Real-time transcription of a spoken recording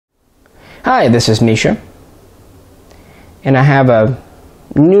Hi, this is Misha, and I have a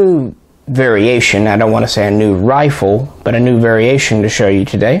new variation. I don't want to say a new rifle, but a new variation to show you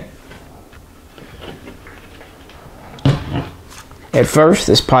today. At first,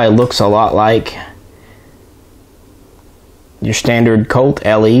 this probably looks a lot like your standard Colt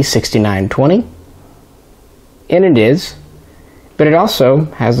LE6920, and it is, but it also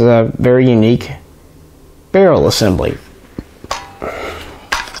has a very unique barrel assembly.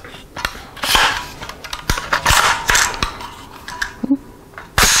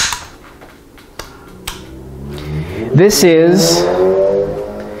 This is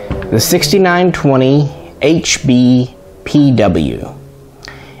the 6920 HBPW,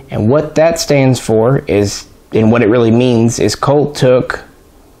 and what that stands for is, and what it really means is, Colt took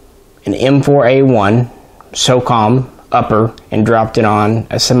an M4A1 SOCOM upper and dropped it on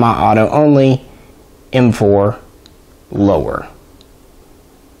a semi-auto only M4 lower.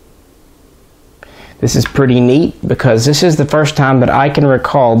 This is pretty neat because this is the first time that I can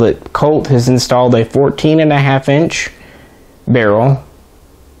recall that Colt has installed a 14.5-inch barrel,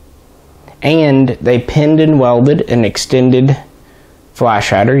 and they pinned and welded an extended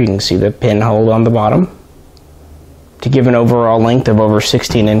flash hider. You can see the pin hole on the bottom to give an overall length of over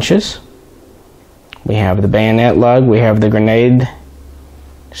 16 inches. We have the bayonet lug, we have the grenade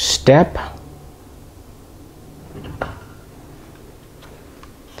step,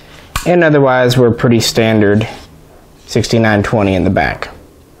 and otherwise we're pretty standard 6920 in the back.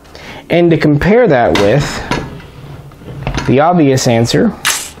 And to compare that with, the obvious answer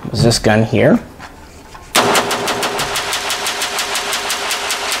is this gun here.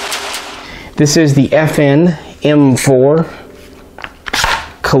 This is the FN M4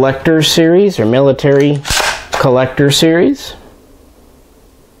 Collector Series, or Military Collector Series.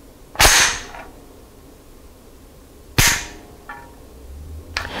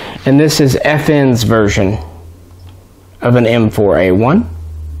 And this is FN's version of an M4A1.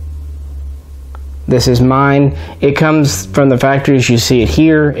 This is mine. It comes from the factory as you see it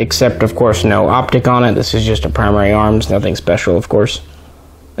here, except of course no optic on it. This is just a primary arms, nothing special of course.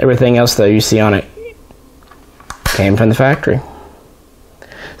 Everything else that you see on it came from the factory.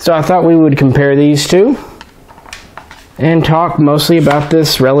 So I thought we would compare these two and talk mostly about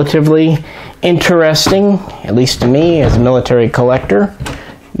this relatively interesting, at least to me as a military collector,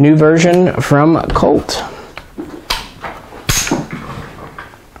 new version from Colt.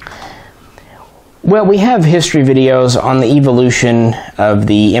 Well, we have history videos on the evolution of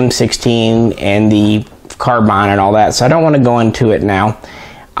the M16 and the Carbine and all that, so I don't want to go into it now.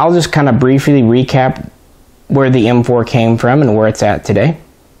 I'll just kind of briefly recap where the M4 came from and where it's at today.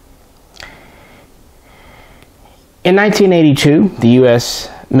 In 1982, the U.S.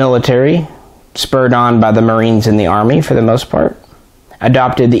 military, spurred on by the Marines and the Army for the most part,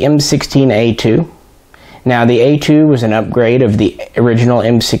 adopted the M16A2. Now, the A2 was an upgrade of the original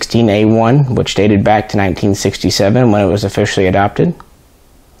M16A1, which dated back to 1967 when it was officially adopted.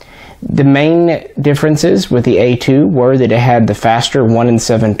 The main differences with the A2 were that it had the faster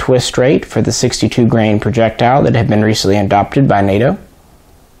 1-in-7 twist rate for the 62 grain projectile that had been recently adopted by NATO.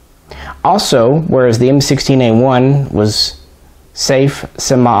 Also, whereas the M16A1 was safe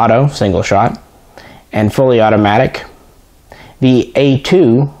semi-auto, single shot, and fully automatic, the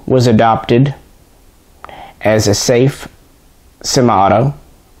A2 was adopted as a safe semi-auto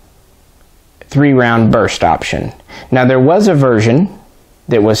 3-round burst option. Now, there was a version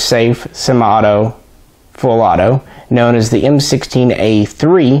that was safe semi-auto full auto known as the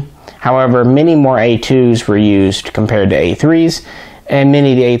M16A3. However, many more A2s were used compared to A3s, and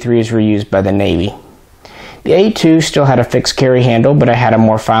many of the A3s were used by the Navy. The A2 still had a fixed carry handle, but it had a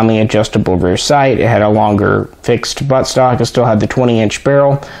more finely adjustable rear sight. It had a longer fixed buttstock. It still had the 20-inch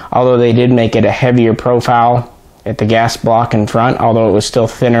barrel, although they did make it a heavier profile at the gas block in front, although it was still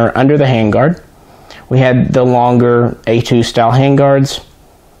thinner under the handguard. We had the longer A2 style handguards,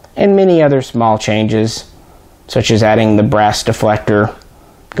 and many other small changes, such as adding the brass deflector,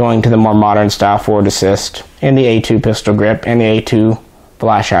 going to the more modern style forward assist, and the A2 pistol grip, and the A2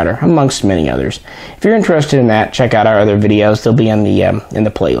 flash hider, amongst many others. If you're interested in that, check out our other videos. They'll be in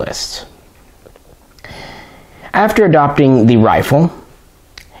the playlists. After adopting the rifle,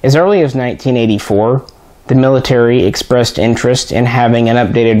 as early as 1984, the military expressed interest in having an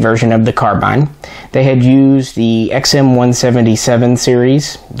updated version of the carbine. They had used the XM177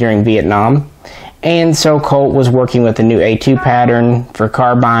 series during Vietnam, and so Colt was working with the new A2 pattern for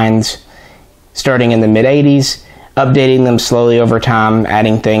carbines starting in the mid-80s, updating them slowly over time,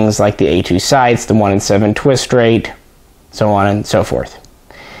 adding things like the A2 sights, the 1-in-7 twist rate, so on and so forth.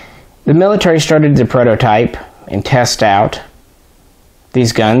 The military started to prototype and test out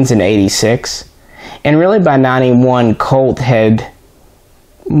these guns in '86. And really by '91, Colt had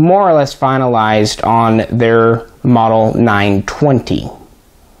more or less finalized on their model 920,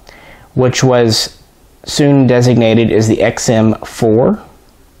 which was soon designated as the XM4.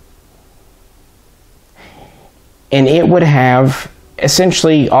 And it would have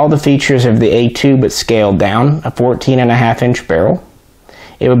essentially all the features of the A2 but scaled down, a 14.5-inch barrel.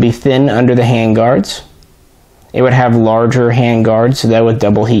 It would be thin under the handguards. It would have larger handguards, though with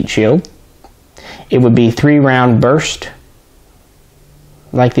double heat shield. It would be 3-round burst,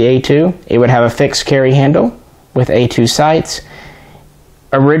 like the A2. It would have a fixed carry handle with A2 sights.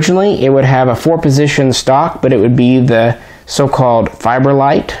 Originally, it would have a 4-position stock, but it would be the so-called fiber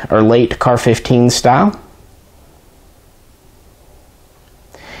light or late Car 15 style.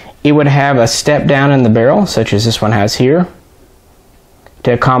 It would have a step down in the barrel, such as this one has here,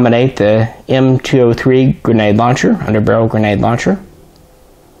 to accommodate the M203 grenade launcher, underbarrel grenade launcher.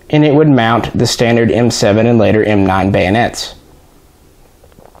 And it would mount the standard M7 and later M9 bayonets.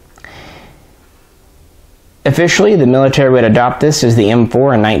 Officially, the military would adopt this as the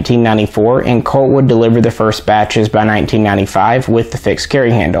M4 in 1994, and Colt would deliver the first batches by 1995 with the fixed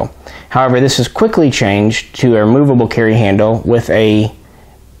carry handle. However, this was quickly changed to a removable carry handle with a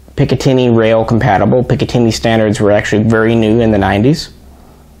Picatinny rail compatible. Picatinny standards were actually very new in the 90s,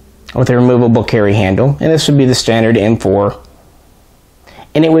 with a removable carry handle, and this would be the standard M4.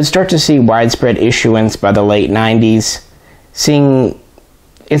 And it would start to see widespread issuance by the late 90s, seeing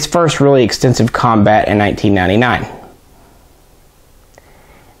its first really extensive combat in 1999.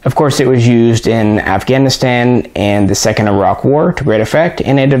 Of course, it was used in Afghanistan and the Second Iraq War to great effect,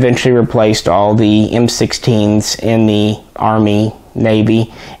 and it eventually replaced all the M16s in the Army,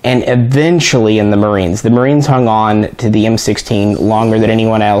 Navy, and eventually in the Marines. The Marines hung on to the M16 longer than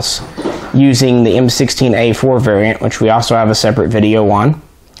anyone else, using the M16A4 variant, which we also have a separate video on.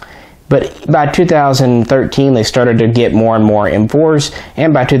 But by 2013, they started to get more and more M4s,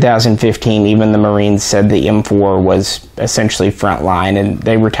 and by 2015, even the Marines said the M4 was essentially front line, and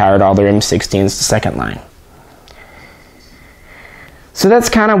they retired all their M16s to second line. So that's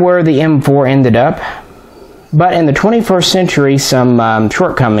kind of where the M4 ended up. But in the 21st century, some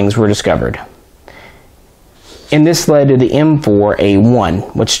shortcomings were discovered. And this led to the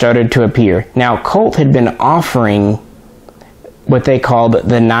M4A1, which started to appear. Now, Colt had been offering what they called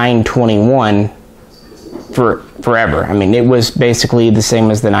the 921 for forever. I mean, it was basically the same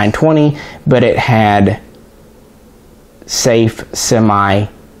as the 920, but it had safe semi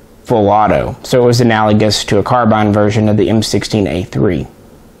full auto. So it was analogous to a carbine version of the M16A3.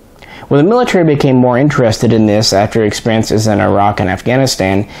 Well, the military became more interested in this after experiences in Iraq and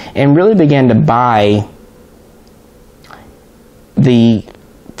Afghanistan, and really began to buy the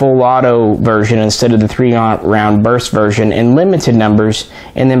full auto version instead of the 3-round burst version in limited numbers,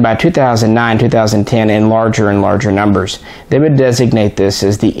 and then by 2009, 2010 in larger and larger numbers. They would designate this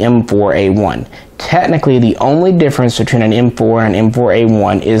as the M4A1. Technically, the only difference between an M4 and an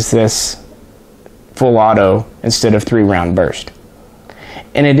M4A1 is this full auto instead of 3-round burst.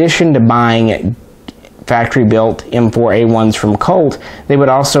 In addition to buying factory-built M4A1s from Colt, they would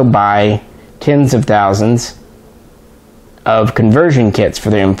also buy tens of thousands of conversion kits for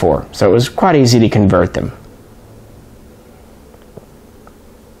the M4, so it was quite easy to convert them.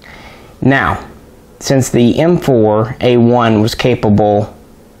 Now, since the M4A1 was capable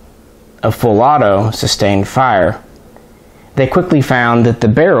of full auto sustained fire, they quickly found that the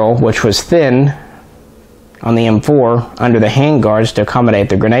barrel, which was thin on the M4 under the handguards to accommodate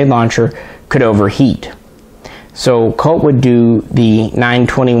the grenade launcher, could overheat. So Colt would do the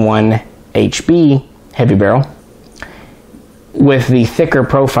 921 HB heavy barrel with the thicker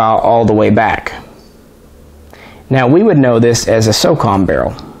profile all the way back. Now, we would know this as a SOCOM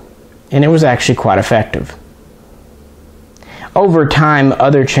barrel, and it was actually quite effective. Over time,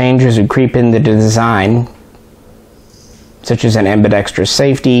 other changes would creep into the design, such as an ambidextrous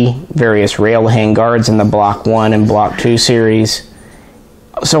safety, various rail handguards in the Block 1 and Block 2 series,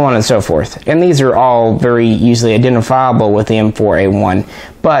 so on and so forth. And these are all very easily identifiable with the M4A1,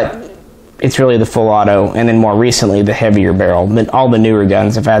 but it's really the full auto, and then more recently the heavier barrel. All the newer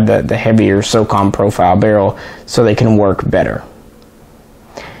guns have had the heavier SOCOM profile barrel so they can work better.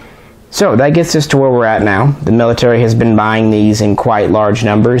 So that gets us to where we're at now. The military has been buying these in quite large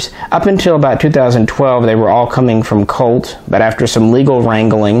numbers. Up until about 2012, they were all coming from Colt, but after some legal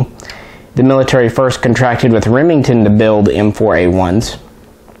wrangling, the military first contracted with Remington to build M4A1s.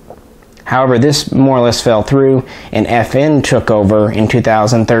 However, this more or less fell through, and FN took over in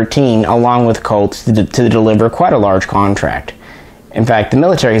 2013 along with Colt to deliver quite a large contract. In fact, the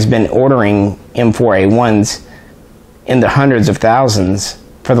military has been ordering M4A1s in the hundreds of thousands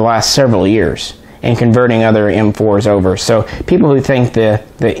for the last several years, and converting other M4s over. So people who think the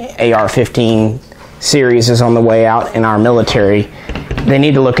AR-15 series is on the way out in our military, they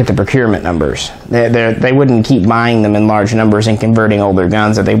need to look at the procurement numbers. They wouldn't keep buying them in large numbers and converting older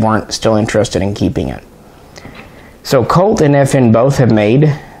guns if they weren't still interested in keeping it. So Colt and FN both have made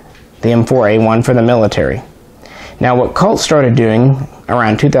the M4A1 for the military. Now what Colt started doing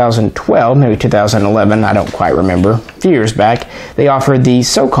around 2012, maybe 2011, I don't quite remember, a few years back, they offered the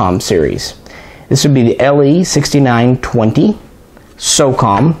SOCOM series. This would be the LE6920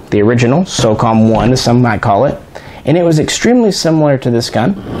 SOCOM, the original SOCOM 1 as some might call it. And it was extremely similar to this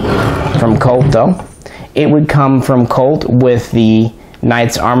gun from Colt though. It would come from Colt with the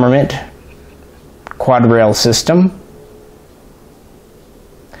Knights Armament quad rail system,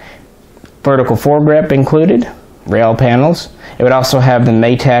 vertical foregrip included, rail panels. It would also have the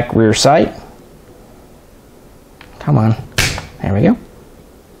Maytac rear sight. Come on, there we go.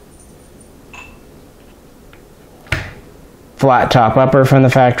 Flat top upper from the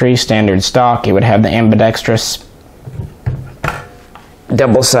factory, standard stock. It would have the ambidextrous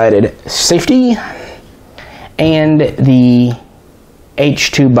double-sided safety, and the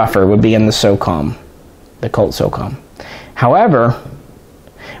H2 buffer would be in the SOCOM, the Colt SOCOM. However,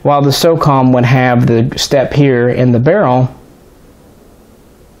 while the SOCOM would have the step here in the barrel,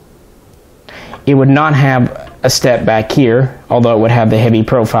 it would not have a step back here, although it would have the heavy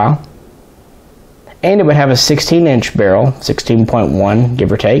profile. And it would have a 16-inch barrel, 16.1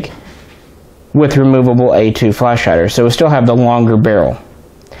 give or take, with removable A2 flash hider, so it would still have the longer barrel.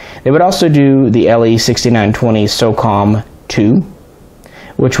 They would also do the LE6920 SOCOM 2,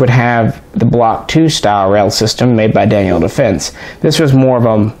 which would have the Block 2 style rail system made by Daniel Defense. This was more of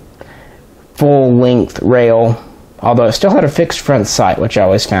a full-length rail, although it still had a fixed front sight, which I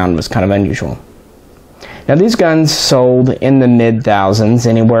always found was kind of unusual. Now these guns sold in the mid-thousands,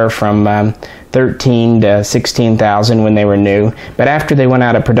 anywhere from 13 to 16,000 when they were new, but after they went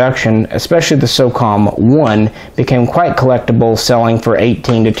out of production, especially the SOCOM 1 became quite collectible, selling for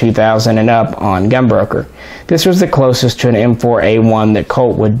 18 to 2,000 and up on Gunbroker. This was the closest to an M4A1 that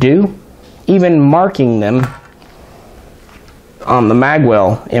Colt would do, even marking them on the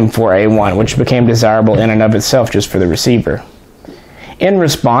Magwell M4A1, which became desirable in and of itself just for the receiver. In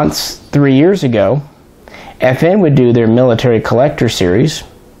response, 3 years ago, FN would do their military collector series,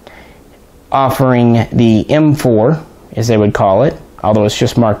 offering the M4, as they would call it, although it's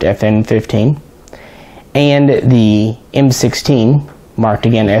just marked FN15, and the M16, marked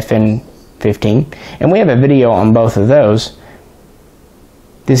again FN15. And we have a video on both of those.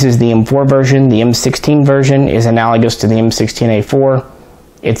 This is the M4 version. The M16 version is analogous to the M16A4.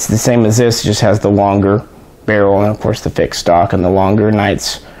 It's the same as this, it just has the longer barrel and of course the fixed stock and the longer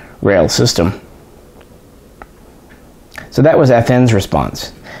Knights rail system. So that was FN's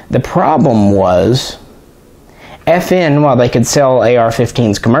response. The problem was, FN, while they could sell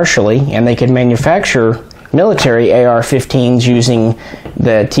AR-15s commercially, and they could manufacture military AR-15s using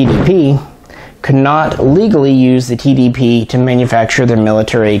the TDP, could not legally use the TDP to manufacture their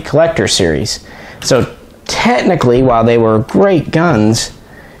military collector series. So technically, while they were great guns,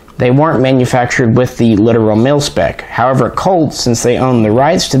 they weren't manufactured with the literal mil spec. However, Colt, since they own the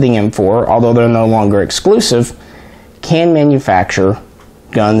rights to the M4, although they're no longer exclusive, can manufacture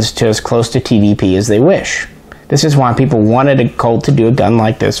guns to as close to TDP as they wish. This is why people wanted a Colt to do a gun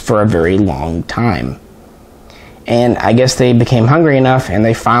like this for a very long time. And I guess they became hungry enough and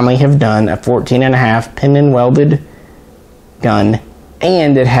they finally have done a 14.5 pin and welded gun,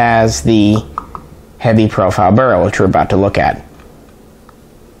 and it has the heavy profile barrel, which we're about to look at.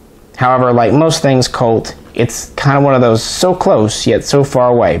 However, like most things Colt, it's kind of one of those so close yet so far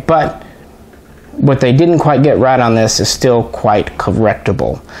away. But what they didn't quite get right on this is still quite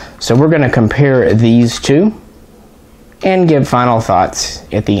correctable. So we're going to compare these two and give final thoughts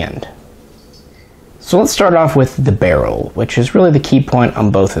at the end. So let's start off with the barrel, which is really the key point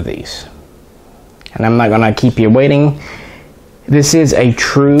on both of these. And I'm not going to keep you waiting. This is a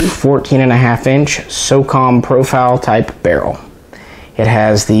true 14.5-inch SOCOM profile type barrel. It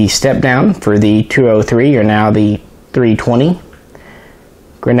has the step down for the 203 or now the 320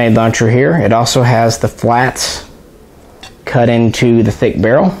 grenade launcher here. It also has the flats cut into the thick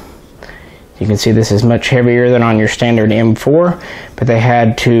barrel. You can see this is much heavier than on your standard M4, but they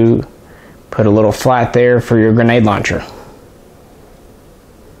had to put a little flat there for your grenade launcher.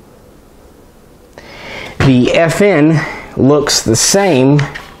 The FN looks the same,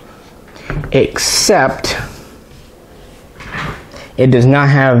 except it does not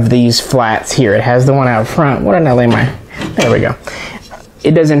have these flats here. It has the one out front. Where did I lay my... There we go.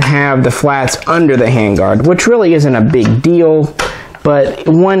 it doesn't have the flats under the handguard, which really isn't a big deal, but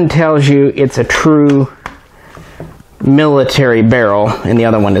one tells you it's a true military barrel and the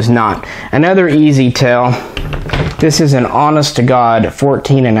other one is not. Another easy tell, this is an honest to God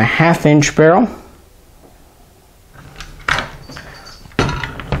 14.5-inch barrel.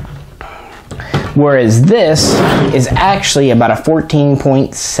 Whereas this is actually about a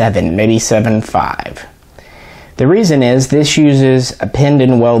 14.7, maybe 7.5. The reason is this uses a pinned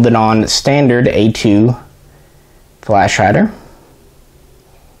and welded on standard A2 flash hider.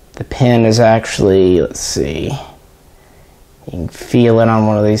 The pin is actually, let's see, you can feel it on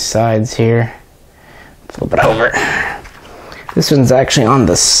one of these sides here. Flip it over. This one's actually on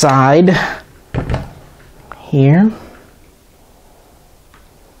the side here.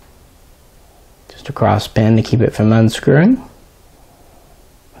 Just a cross pin to keep it from unscrewing.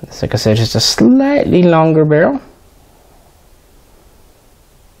 It's, like I said, just a slightly longer barrel.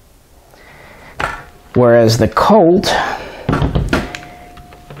 Whereas the Colt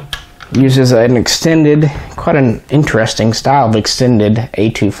uses an extended, quite an interesting style of extended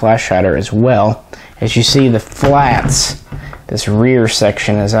A2 flash hider as well. As you see, the flats, this rear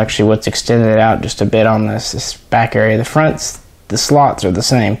section is actually what's extended out just a bit on this back area. The fronts, the slots are the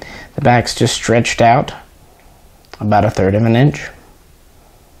same. The back's just stretched out about 1/3 of an inch.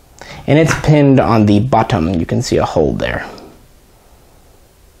 And it's pinned on the bottom. You can see a hole there.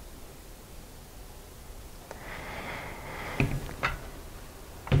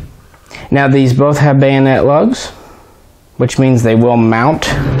 Now these both have bayonet lugs, which means they will mount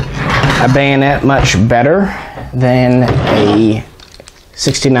a bayonet much better than a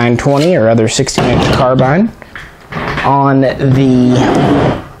 6920 or other 16-inch carbine. On the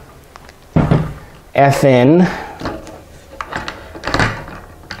FN,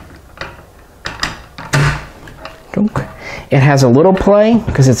 it has a little play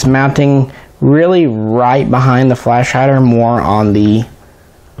because it's mounting really right behind the flash hider, more on the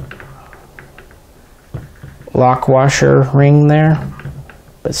lock washer ring there,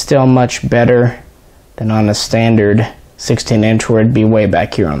 but still much better than on a standard 16-inch where it'd be way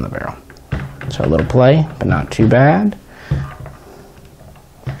back here on the barrel. So a little play, but not too bad.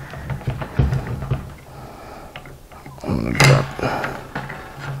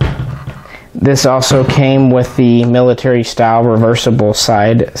 This also came with the military style reversible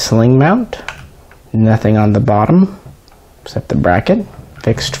side sling mount. Nothing on the bottom except the bracket.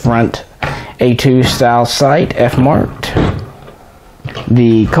 Fixed front A2 style sight, F marked.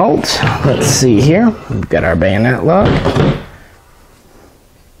 The Colt, let's see here. We've got our bayonet lug.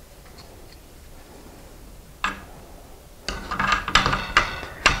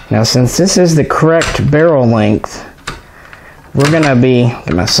 Now since this is the correct barrel length, we're gonna be,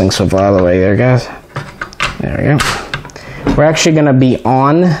 get my sling swivel all the way there, guys. There we go. We're actually gonna be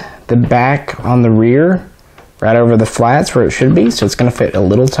on the back, on the rear, right over the flats where it should be, so it's gonna fit a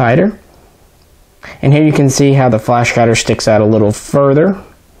little tighter. And here you can see how the flash hider sticks out a little further.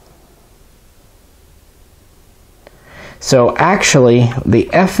 So actually, the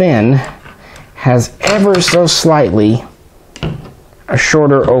FN has ever so slightly a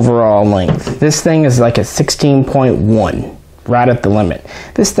shorter overall length. This thing is like a 16.1, right at the limit.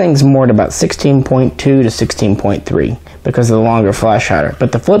 This thing's more at about 16.2 to 16.3 because of the longer flash hider.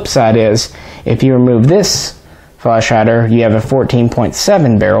 But the flip side is, if you remove this flash hider, you have a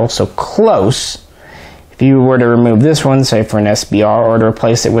 14.7 barrel, so close. If you were to remove this one, say for an SBR, or to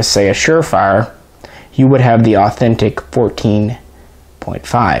replace it with, say, a Surefire, you would have the authentic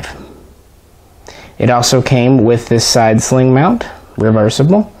 14.5. It also came with this side sling mount,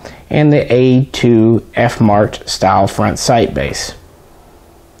 reversible, and the A2 F-marked style front sight base.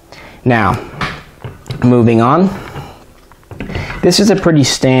 Now, moving on, this is a pretty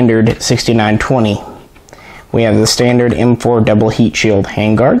standard 6920. We have the standard M4 double heat shield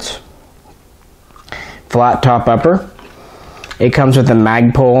handguards, flat top upper. It comes with a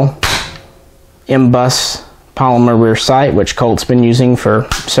Magpul M-Bus polymer rear sight, which Colt's been using for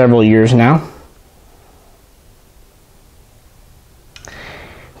several years now.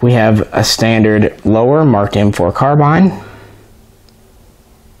 We have a standard lower marked M4 carbine.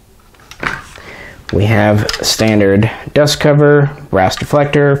 We have standard dust cover, brass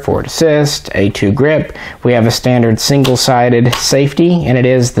deflector, forward assist, A2 grip. We have a standard single-sided safety, and it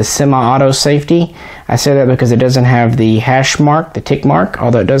is the semi-auto safety. I say that because it doesn't have the hash mark, the tick mark,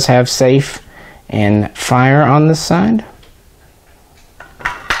 although it does have safe and fire on this side.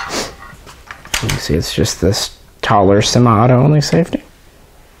 You can see it's just this taller semi-auto only safety.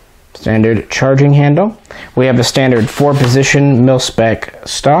 Standard charging handle. We have a standard 4-position mil-spec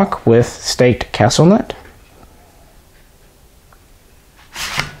stock with staked castle nut.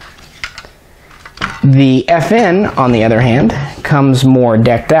 The FN, on the other hand, comes more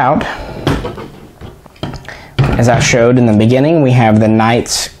decked out. As I showed in the beginning, we have the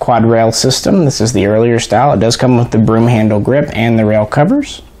Knights quad rail system. This is the earlier style. It does come with the broom handle grip and the rail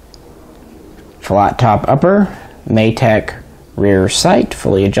covers. Flat top upper, Maytech rear sight,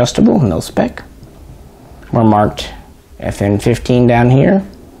 fully adjustable, mil spec. We're marked FN15 down here.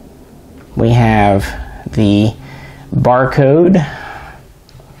 We have the barcode.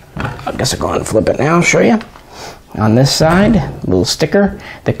 I guess I'll go and flip it now, I'll show you. On this side, little sticker.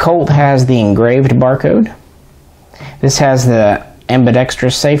 The Colt has the engraved barcode. This has the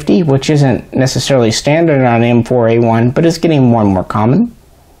ambidextrous safety, which isn't necessarily standard on M4A1, but it's getting more and more common.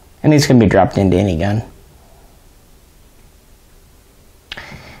 And these can be dropped into any gun.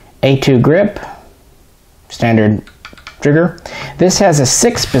 A2 grip, standard trigger. This has a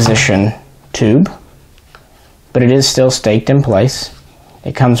 6-position tube, but it is still staked in place.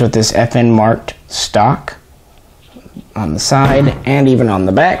 It comes with this FN marked stock on the side and even on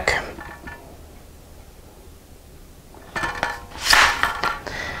the back.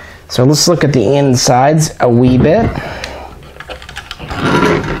 So let's look at the insides a wee bit.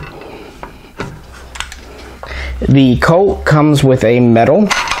 The Colt comes with a metal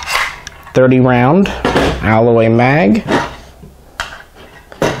 30-round alloy mag.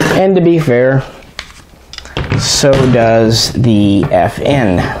 And to be fair, so does the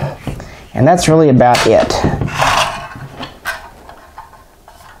FN. And that's really about it.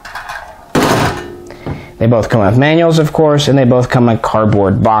 They both come with manuals, of course, and they both come in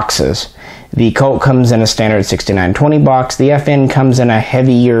cardboard boxes. The Colt comes in a standard 6920 box. The FN comes in a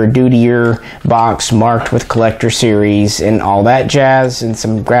heavier, dutier box marked with collector series and all that jazz and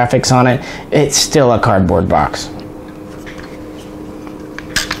some graphics on it. It's still a cardboard box.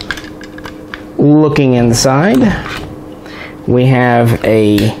 Looking inside, we have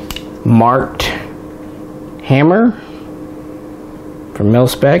a marked hammer for mil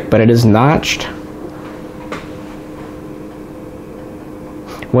spec, but it is notched.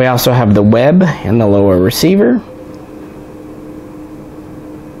 We also have the web and the lower receiver.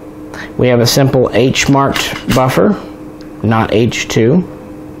 We have a simple H-marked buffer, not H2.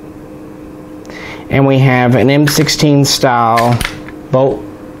 And we have an M16 style bolt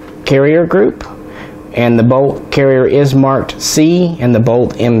carrier group. And the bolt carrier is marked C and the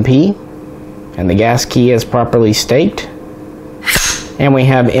bolt MP. And the gas key is properly staked. And we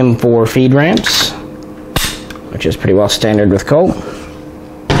have M4 feed ramps, which is pretty well standard with Colt.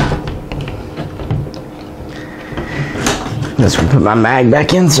 Just gonna put my mag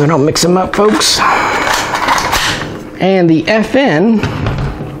back in so I don't mix them up, folks. And the FN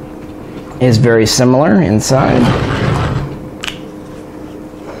is very similar inside.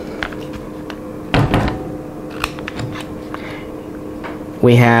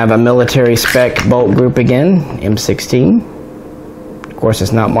 We have a military spec bolt group again, M16. Of course,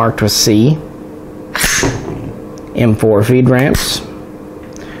 it's not marked with C. M4 feed ramps.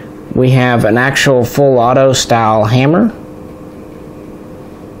 We have an actual full auto style hammer.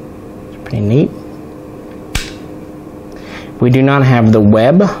 Pretty neat. We do not have the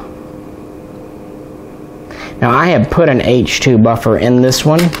web. Now I have put an H2 buffer in this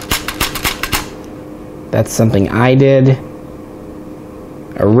one. That's something I did.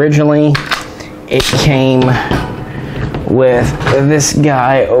 Originally, it came with this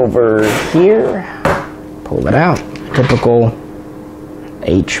guy over here. Pull it out. Typical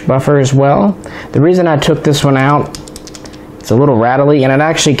H buffer as well. The reason I took this one out, it's a little rattly, and it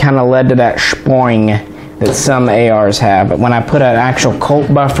actually kind of led to that spoing that some ARs have. But when I put an actual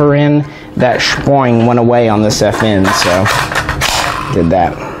Colt buffer in, that spoing went away on this FN, so did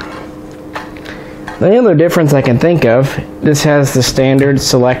that. The other difference I can think of, this has the standard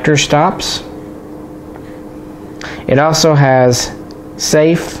selector stops. It also has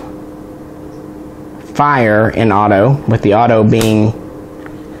safe, fire, and auto, with the auto being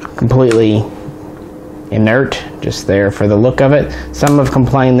completely inert, just there for the look of it. Some have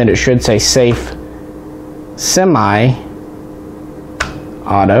complained that it should say safe semi-auto.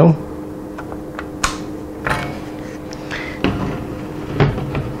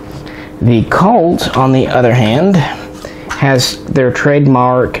 The Colt, on the other hand, has their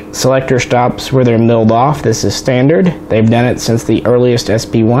trademark selector stops where they're milled off. This is standard. They've done it since the earliest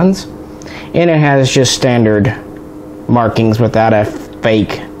SP1s. And it has just standard markings without a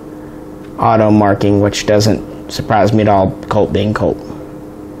fake auto marking, which doesn't surprise me at all, Colt being Colt.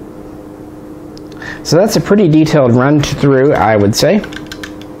 So that's a pretty detailed run through, I would say.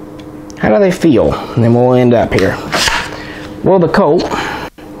 How do they feel? And then we'll end up here. Well, the Colt,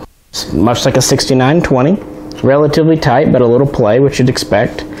 much like a 6920, relatively tight, but a little play, which you'd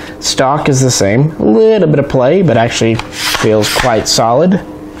expect. Stock is the same, a little bit of play, but actually feels quite solid.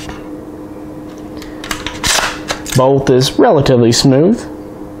 Bolt is relatively smooth.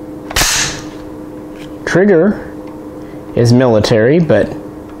 Trigger is military, but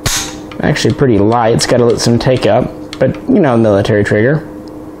actually pretty light. It's got to let some take up, but you know, military trigger.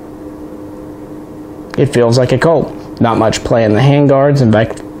 It feels like a Colt. Not much play in the handguards, in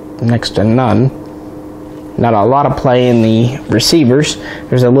fact, next to none. Not a lot of play in the receivers.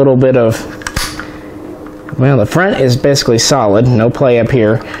 There's a little bit of, well, the front is basically solid, no play up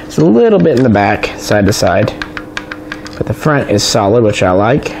here. There's a little bit in the back, side to side, but the front is solid, which I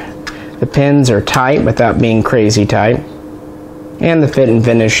like. The pins are tight without being crazy tight, and the fit and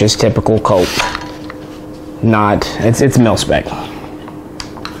finish is typical Colt. Not, it's mil-spec.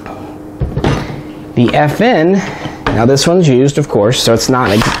 The FN, now this one's used, of course, so it's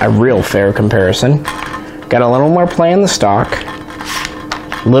not a real fair comparison. Got a little more play in the stock,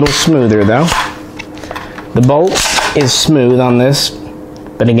 a little smoother though. The bolt is smooth on this,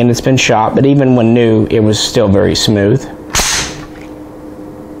 but again, it's been shot, but even when new, it was still very smooth.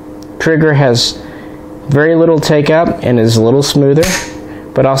 Trigger has very little take up and is a little smoother,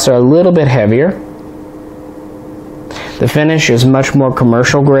 but also a little bit heavier. The finish is much more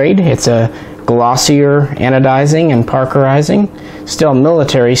commercial grade. It's a glossier anodizing and parkerizing. Still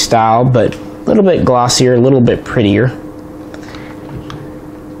military style, but a little bit glossier, a little bit prettier.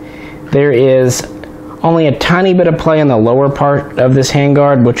 There is only a tiny bit of play in the lower part of this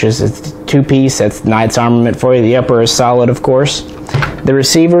handguard, which is a two-piece. That's Knight's armament for you. The upper is solid, of course. The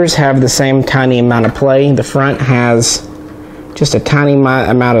receivers have the same tiny amount of play. The front has just a tiny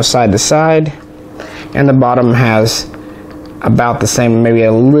amount of side to side, and the bottom has about the same, maybe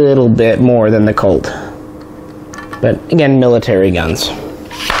a little bit more than the Colt. But again, military guns.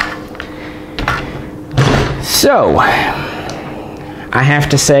 So, I have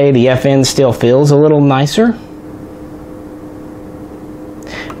to say the FN still feels a little nicer,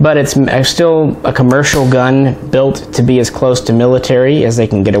 but it's still a commercial gun built to be as close to military as they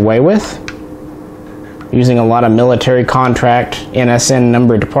can get away with, using a lot of military contract NSN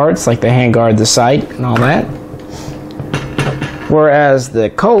numbered parts like the handguard, the sight, and all that. Whereas the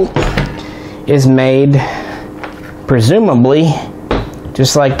Colt is made presumably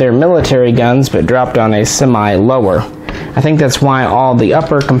just like their military guns, but dropped on a semi-lower. I think that's why all the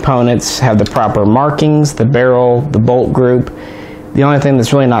upper components have the proper markings, the barrel, the bolt group. The only thing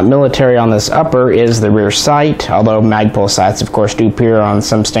that's really not military on this upper is the rear sight, although Magpul sights of course do appear on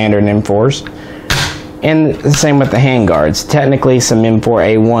some standard M4s. And the same with the handguards. Technically some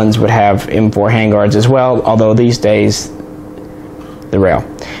M4A1s would have M4 handguards as well, although these days the rail.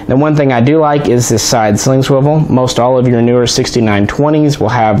 The one thing I do like is this side sling swivel. Most all of your newer 6920s will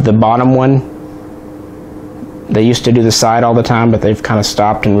have the bottom one. They used to do the side all the time, but they've kind of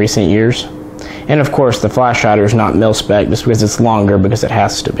stopped in recent years. And of course the flash hider is not mil-spec just because it's longer, because it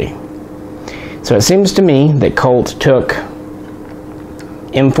has to be. So it seems to me that Colt took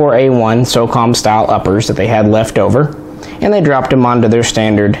M4A1 SOCOM style uppers that they had left over, and they dropped them onto their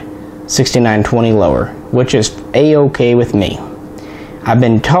standard 6920 lower, which is a-okay with me. I've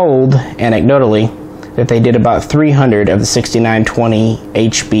been told, anecdotally, that they did about 300 of the 6920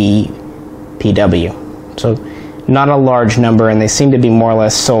 HBPW. So not a large number, and they seem to be more or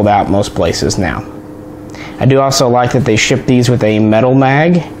less sold out most places now. I do also like that they ship these with a metal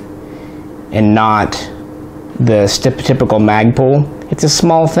mag and not the typical Magpul. It's a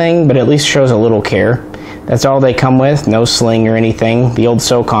small thing, but at least shows a little care. That's all they come with, no sling or anything. The old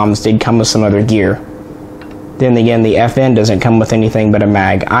SOCOMs did come with some other gear. Then again, the FN doesn't come with anything but a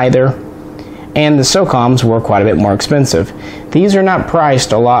mag either, and the SOCOMs were quite a bit more expensive. These are not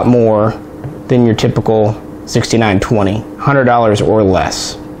priced a lot more than your typical 6920, $100 or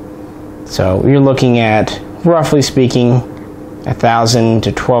less. So you're looking at, roughly speaking, $1,000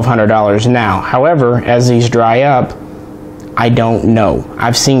 to $1,200 now. However, as these dry up, I don't know.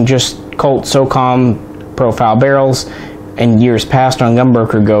 I've seen just Colt SOCOM profile barrels in years past on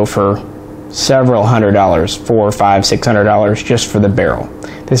Gunbroker go for several $100, $400, $500, $600 just for the barrel.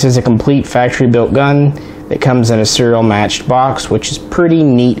 This is a complete factory built gun that comes in a serial matched box, which is pretty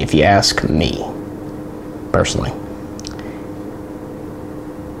neat if you ask me, personally.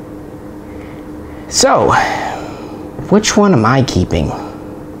 So, which one am I keeping?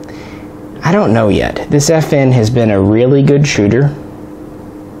 I don't know yet. This FN has been a really good shooter.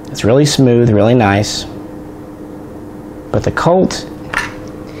 It's really smooth, really nice. But the Colt,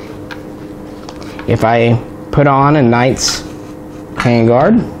 if I put on a Knight's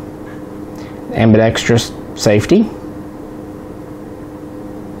handguard, ambidextrous safety,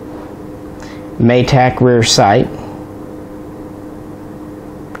 Maytac rear sight,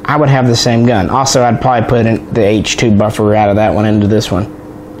 I would have the same gun. Also, I'd probably put in the H2 buffer out of that one into this one.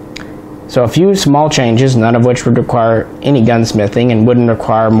 So a few small changes, none of which would require any gunsmithing and wouldn't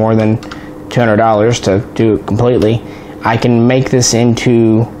require more than $200 to do it completely. I can make this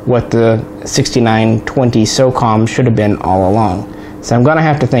into what the 6920 SOCOM should have been all along. So I'm going to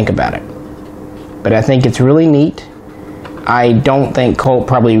have to think about it. But I think it's really neat. I don't think Colt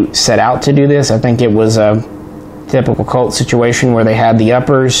probably set out to do this. I think it was a typical Colt situation where they had the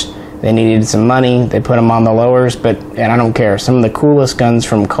uppers, they needed some money, they put them on the lowers, and I don't care. Some of the coolest guns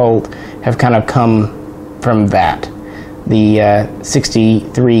from Colt have kind of come from that. The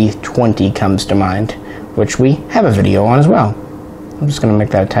 6320 comes to mind, which we have a video on as well. I'm just going to make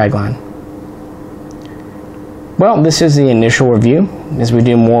that a tagline. Well, this is the initial review. As we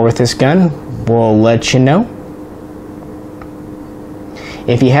do more with this gun, we'll let you know.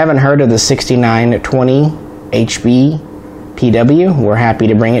 If you haven't heard of the 6920 HBPW, we're happy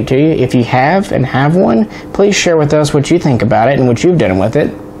to bring it to you. If you have and have one, please share with us what you think about it and what you've done with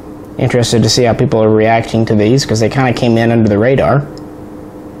it. Interested to see how people are reacting to these because they kind of came in under the radar.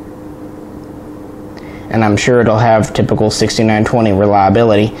 And I'm sure it'll have typical 6920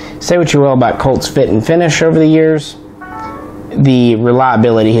 reliability. Say what you will about Colt's fit and finish over the years, the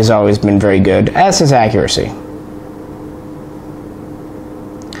reliability has always been very good, as has accuracy.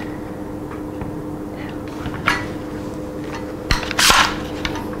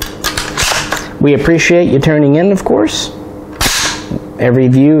 We appreciate you turning in, of course. Every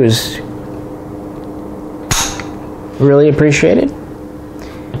view is really appreciated.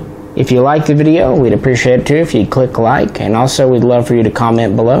 If you like the video, we'd appreciate it too if you'd click like, and also we'd love for you to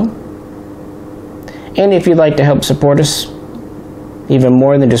comment below. And if you'd like to help support us even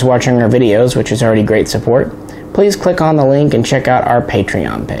more than just watching our videos, which is already great support, please click on the link and check out our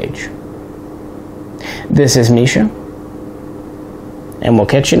Patreon page. This is Misha, and we'll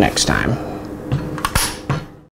catch you next time.